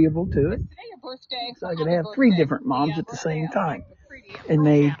 I'm agreeable to it. So I could have 3 different moms at the same time, and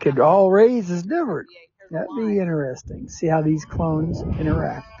they could all raise as different. That'd be interesting. See how these clones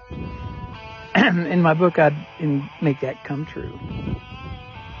interact. In my book, I'd make that come true.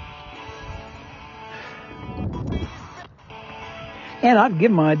 And I'd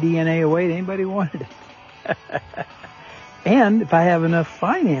give my DNA away to anybody who wanted it. And if I have enough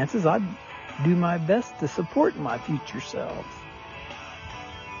finances, I'd do my best to support my future selves.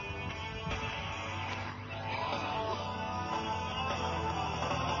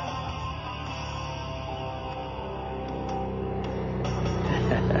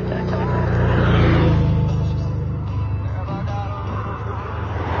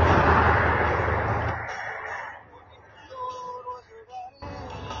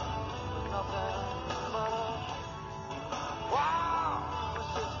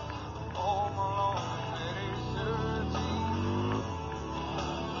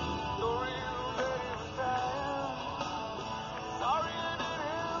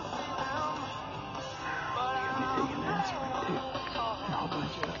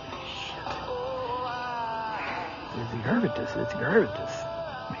 It's Garvitus.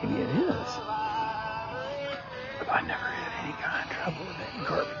 Maybe it is. But I never had any kind of trouble with that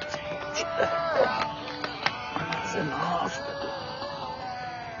Garvitus. When I was in the hospital.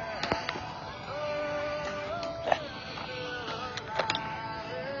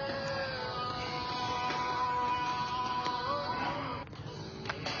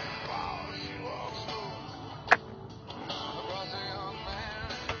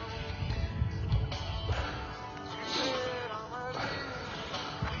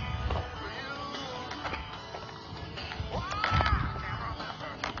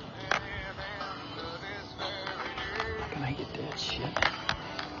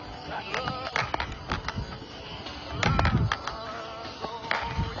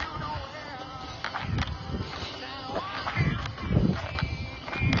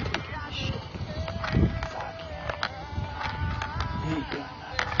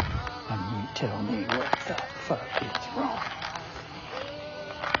 Tell me what the fuck is wrong.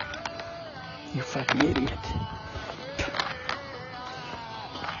 You fucking idiot.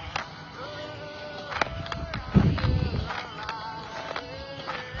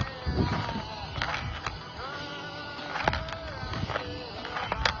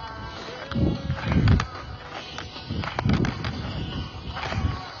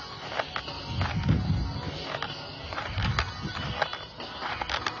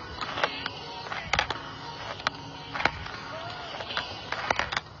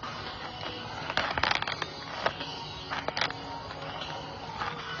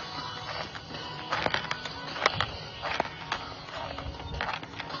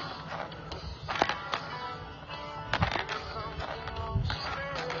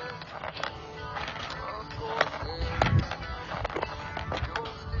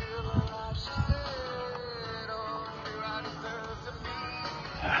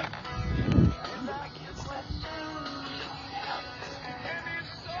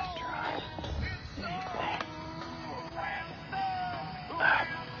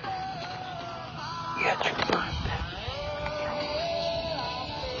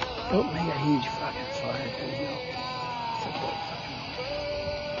 Don't make a huge fucking fire, do you?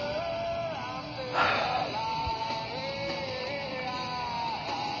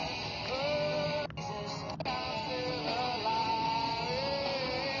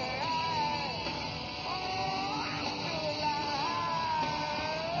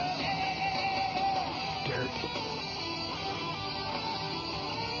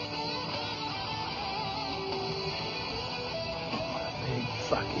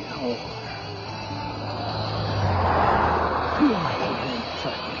 Fucking hole. Feel like a big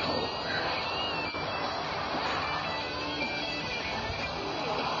fucking hole.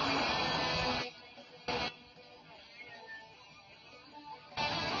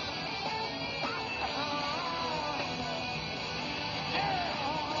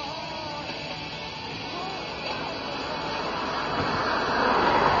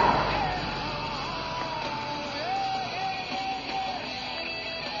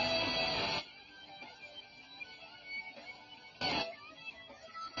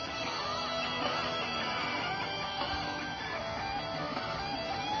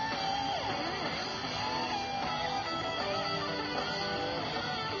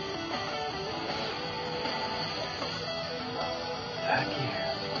 Back here.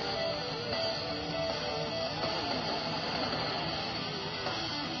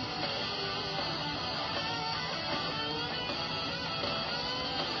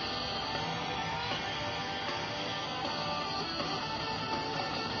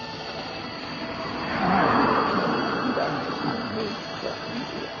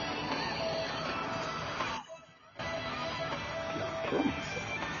 Kill myself.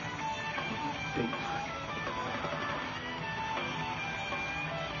 Big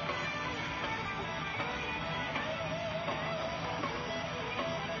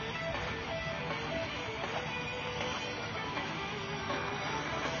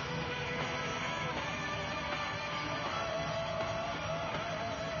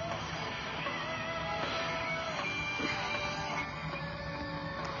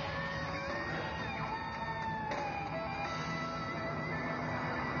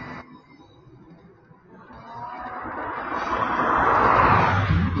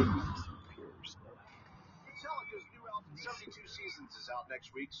Metallica's new album, 72 Seasons, is out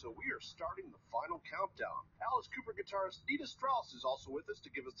next week, so we are starting the final countdown. Alice Cooper guitarist Nita Strauss is also with us to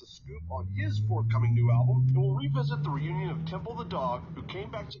give us the scoop on his forthcoming new album, and we'll revisit the reunion of Temple the Dog, who came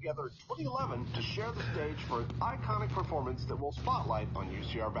back together in 2011 to share the stage for an iconic performance that we'll spotlight on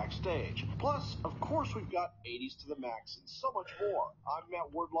UCR Backstage. Plus, of course, we've got 80s to the max and so much more. I'm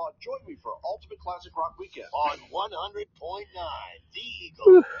Matt Wardlaw. Join me for Ultimate Classic Rock Weekend on 100.9 The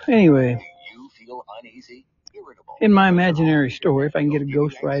Eagle. Anyway, You feel uneasy, irritable, in my imaginary story, if I can get a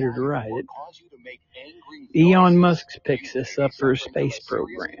Ghost Rider to ride it, Elon Musk picks this up for a space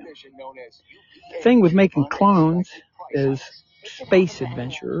program. The thing with making clones is space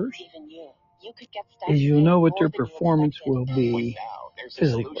adventurers is you'll know what their performance will be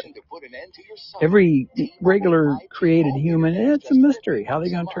physically. Every regular created human, it's a mystery how they're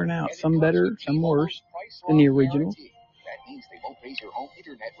going to turn out. Some better, some worse than the original.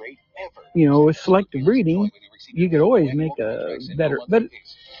 You know, with selective breeding, you could always make a better, but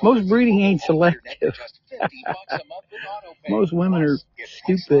most breeding ain't selective. Most women are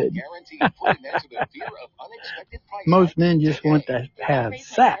stupid. Most men just want to have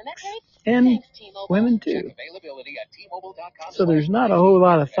sex. And women too. So there's not a whole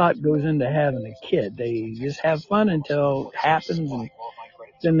lot of thought goes into having a kid. They just have fun until it happens, and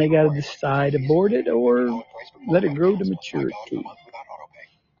then they got to decide abort it or let it grow to maturity.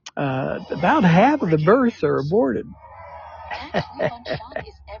 About half of the births are aborted.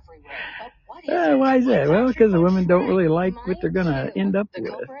 Why is that? Well, because the women don't really like what they're going to end up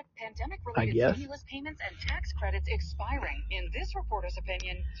with, I guess. Stimulus payments and tax credits expiring. In this reporter's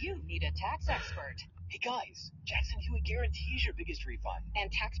opinion, you need a tax expert. Hey guys, Jackson Hewitt guarantees your biggest refund.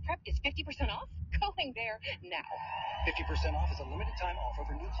 And tax prep is 50% off? Going there now. 50% off is a limited time offer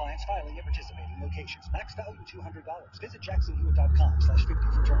for new clients filing at participating locations. Max value $200. Visit jacksonhewitt.com/50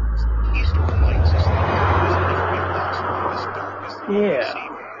 for terms. Easter lights is the Yeah.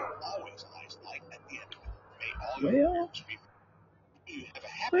 always lies light at the end of it. May all Well, your works be. You have a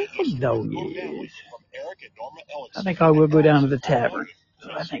happy well, Easter dog with your family is. from Eric and Norma Ellis. I think I will go down to the tavern.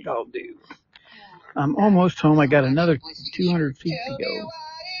 So I think I'll do. I'm almost home. I got another 200 feet to go.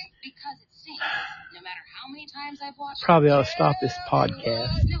 Probably ought to stop this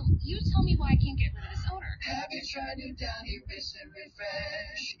podcast. No, you tell me why I can't get rid of this odor. Have you tried new Downy Rinse and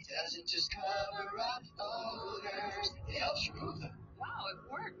Refresh? It doesn't just cover up odors, it helps remove them. Wow, it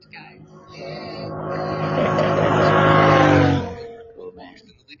worked, guys. Yeah. wash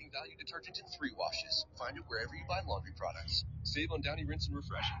than the leading value detergent in 3 washes. Find it wherever you buy laundry products. Save on Downy Rinse and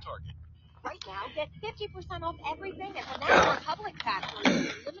Refresh at Target. Right now, get 50% off everything at Banana Republic Factory.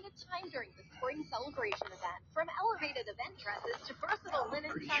 Limited time during the spring celebration event. From elevated event dresses to versatile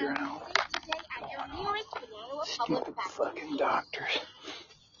linen styles, save today at your nearest Banana Republic Factory. Fucking doctors.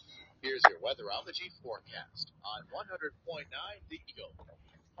 Here's your weatherology forecast on 100.9 The Eagle.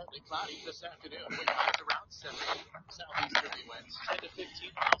 Partly cloudy this afternoon with highs around 70. Southeasterly winds 10 to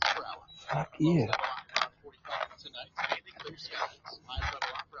 15 miles per hour. Fuck Lows yeah. level off around 45 tonight. Mainly clear skies. Highs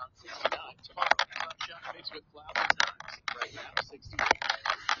level off around 69 tomorrow. Sunshine mixed with clouds at times. Right now, 68.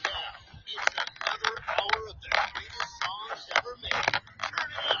 Now, it's another hour of the greatest songs ever made. Turn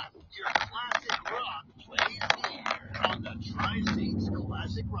it up. Your classic rock plays here on the Tri-States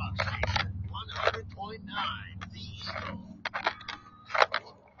Classic Rock Station. 100.9 The Eagle.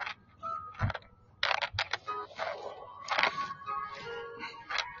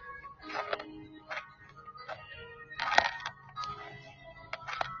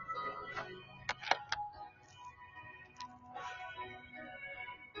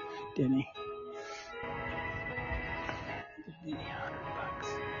 Denny. $100.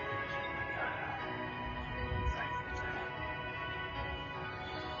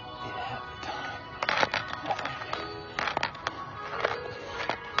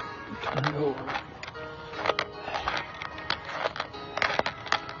 Turn it over.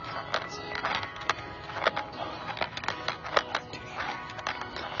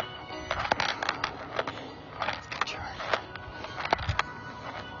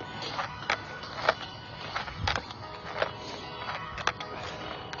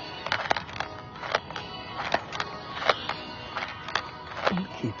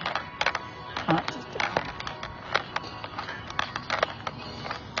 Keep it.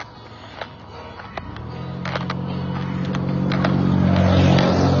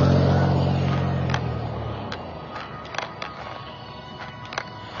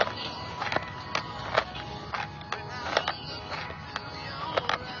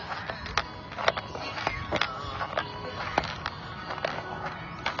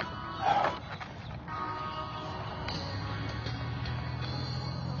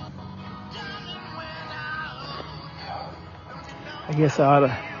 I guess I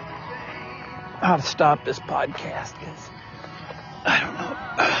ought to stop this podcast because I don't know.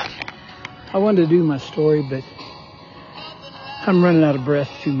 I wanted to do my story, but I'm running out of breath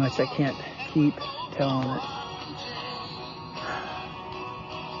too much. I can't keep telling it.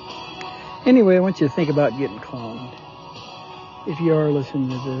 Anyway, I want you to think about getting cloned. If you are listening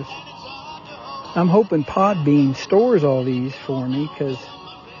to this, I'm hoping Podbean stores all these for me because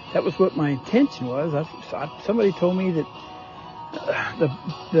that was what my intention was. Somebody told me that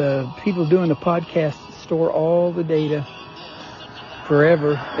the people doing the podcast store all the data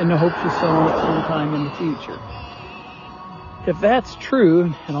forever in the hopes of selling it sometime in the future. If that's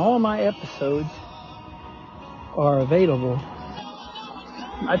true, and all my episodes are available,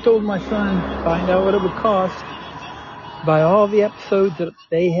 I told my son, find out what it would cost, buy all the episodes that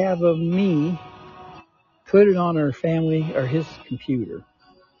they have of me, put it on our family or his computer.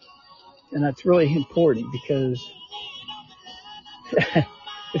 And that's really important because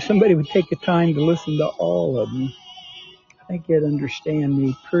if somebody would take the time to listen to all of them, I think they'd understand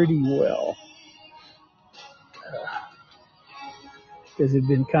me pretty well. Because it'd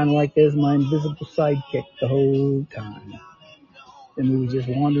been kind of like as my invisible sidekick the whole time. And we were just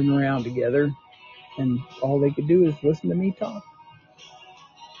wandering around together, and all they could do is listen to me talk.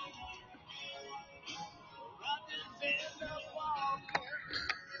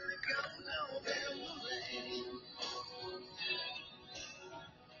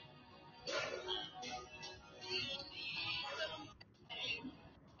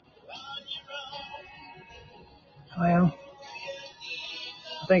 Well,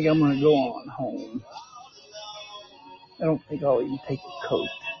 I think I'm going to go on home. I don't think I'll even take a coat.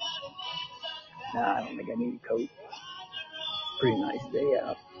 Nah, I don't think I need a coat. Pretty nice day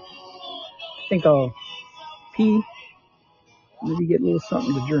out. I think I'll pee, maybe get a little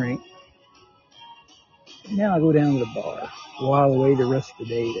something to drink. And then I'll go down to the bar, while away the rest of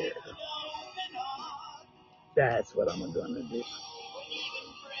the day there. That's what I'm going to do.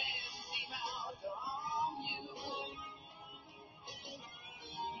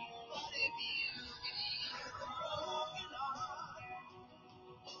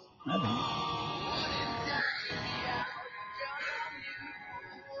 I don't know.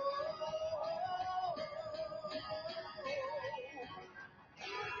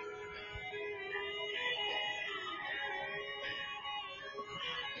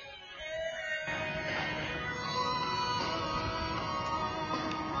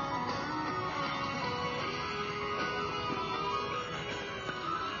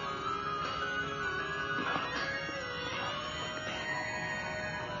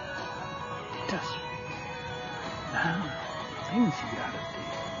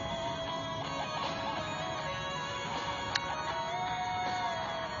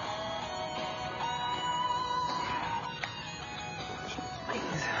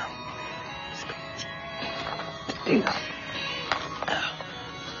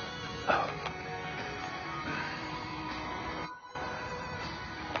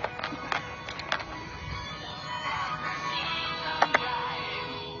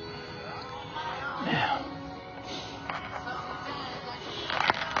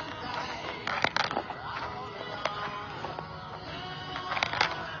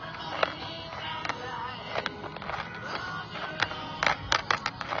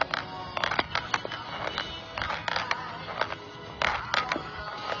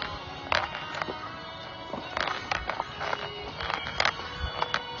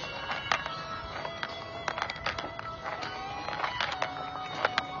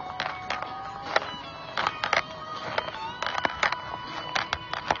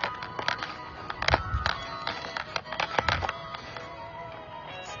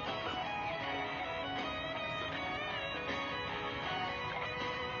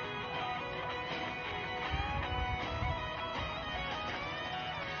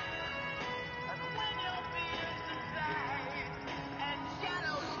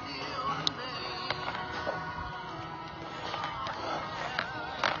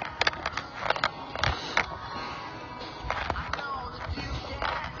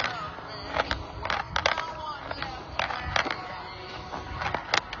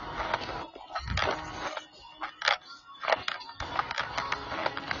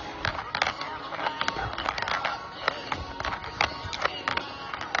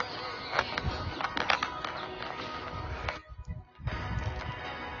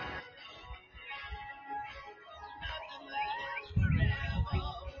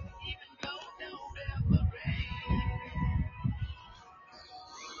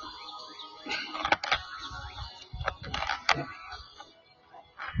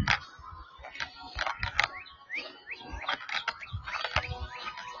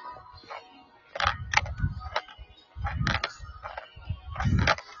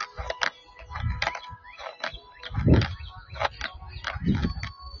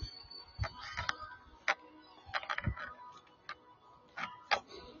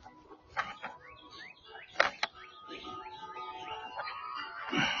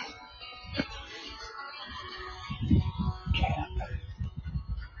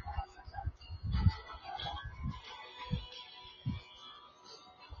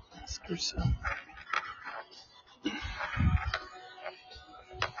 Or so.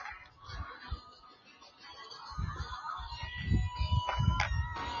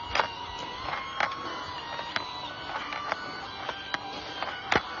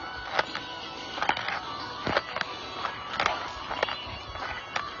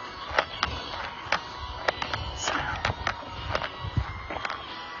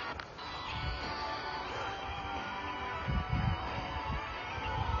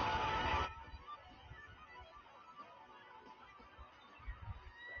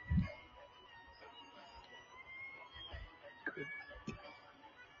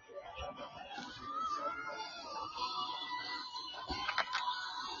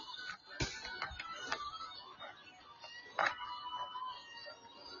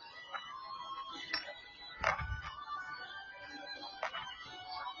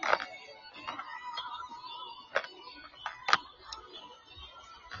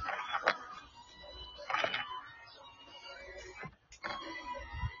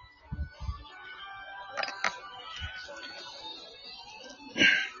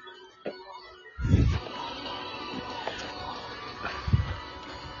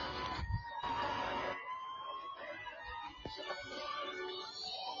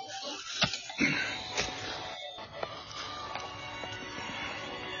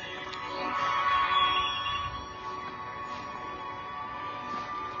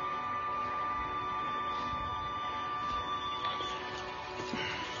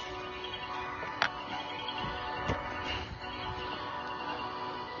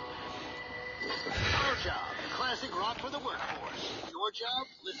 Classic rock for the workforce. Your job,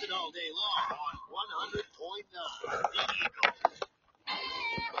 listen all day long on 100.9 The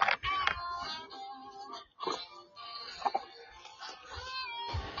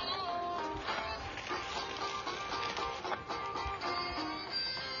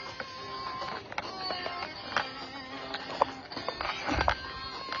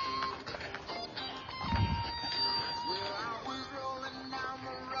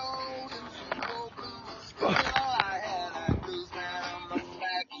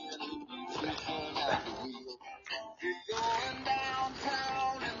Eagle.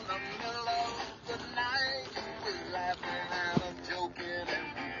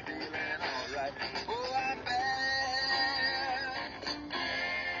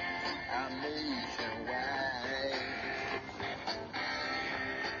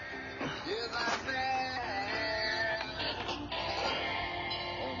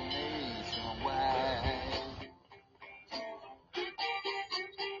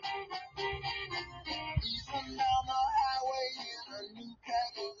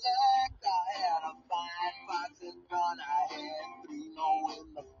 select. I had a fine fox and gun. I had 3 no in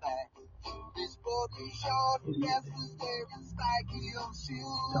the back. This boat is short, yes, is wearing spiky on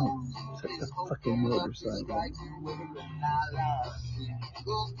shoes. Don't set the fucking motorcycle.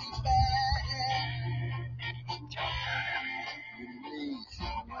 Goes be bad.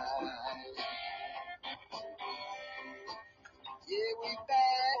 Yeah, we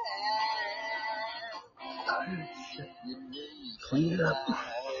bad. Clean it up.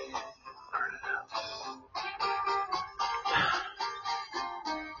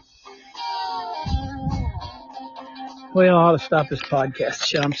 Well, I ought to stop this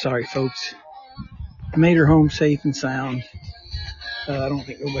podcast. I'm sorry, folks. I made her home safe and sound. I don't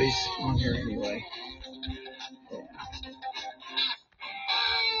think nobody's on here anyway. Yeah.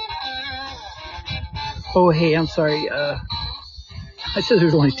 Oh, hey, I'm sorry. I said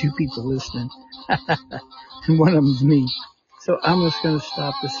there's only 2 people listening. And one of them's me. So I'm just going to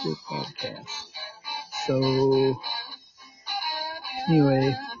stop this here podcast. So,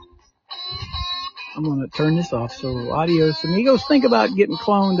 anyway, I'm going to turn this off. So, adios, amigos. Think about getting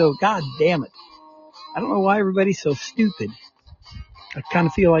cloned, though. God damn it. I don't know why everybody's so stupid. I kind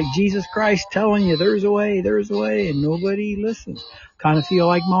of feel like Jesus Christ telling you there's a way, and nobody listens. Kind of feel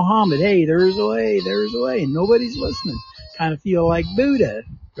like Muhammad, hey, there's a way, and nobody's listening. Kind of feel like Buddha,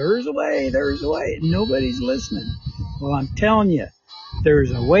 there's a way, and nobody's listening. Well, I'm telling you,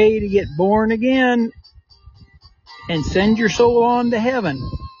 there's a way to get born again and send your soul on to heaven.